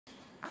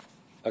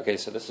Okay,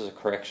 so this is a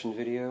correction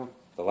video.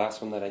 The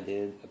last one that I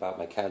did about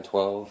my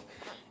CAAD12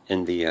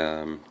 and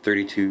the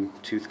 32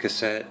 tooth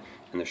cassette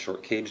and the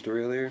short cage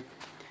derailleur,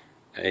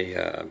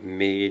 I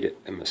made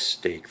a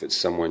mistake that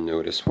someone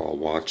noticed while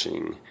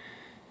watching.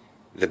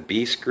 The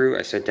B screw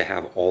I said to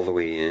have all the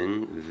way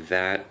in,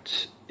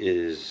 that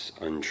is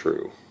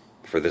untrue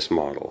for this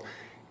model.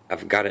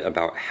 I've got it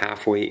about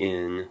halfway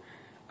in.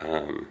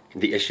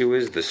 The issue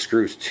is the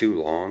screw's too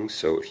long,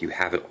 so if you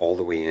have it all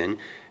the way in,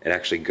 it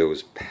actually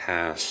goes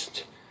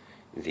past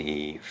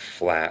the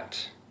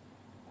flat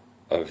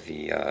of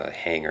the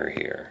hanger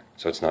here.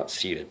 So it's not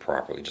seated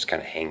properly, it just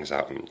kind of hangs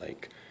out and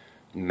like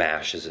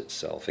mashes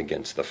itself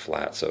against the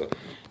flat. So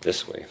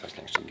this way, if I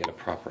can actually get a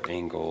proper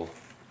angle,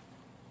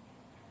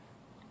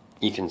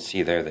 you can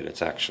see there that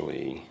it's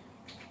actually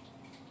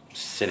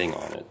sitting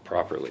on it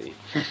properly.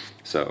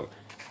 So,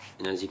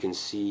 and as you can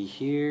see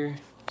here,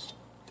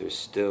 there's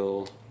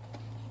still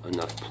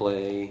enough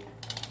play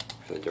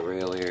for the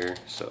derailleur,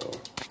 so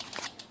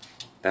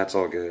that's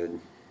all good.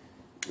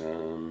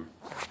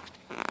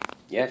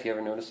 Yeah, if you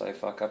ever notice I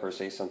fuck up or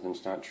say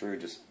something's not true,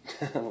 just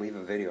leave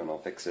a video and I'll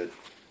fix it.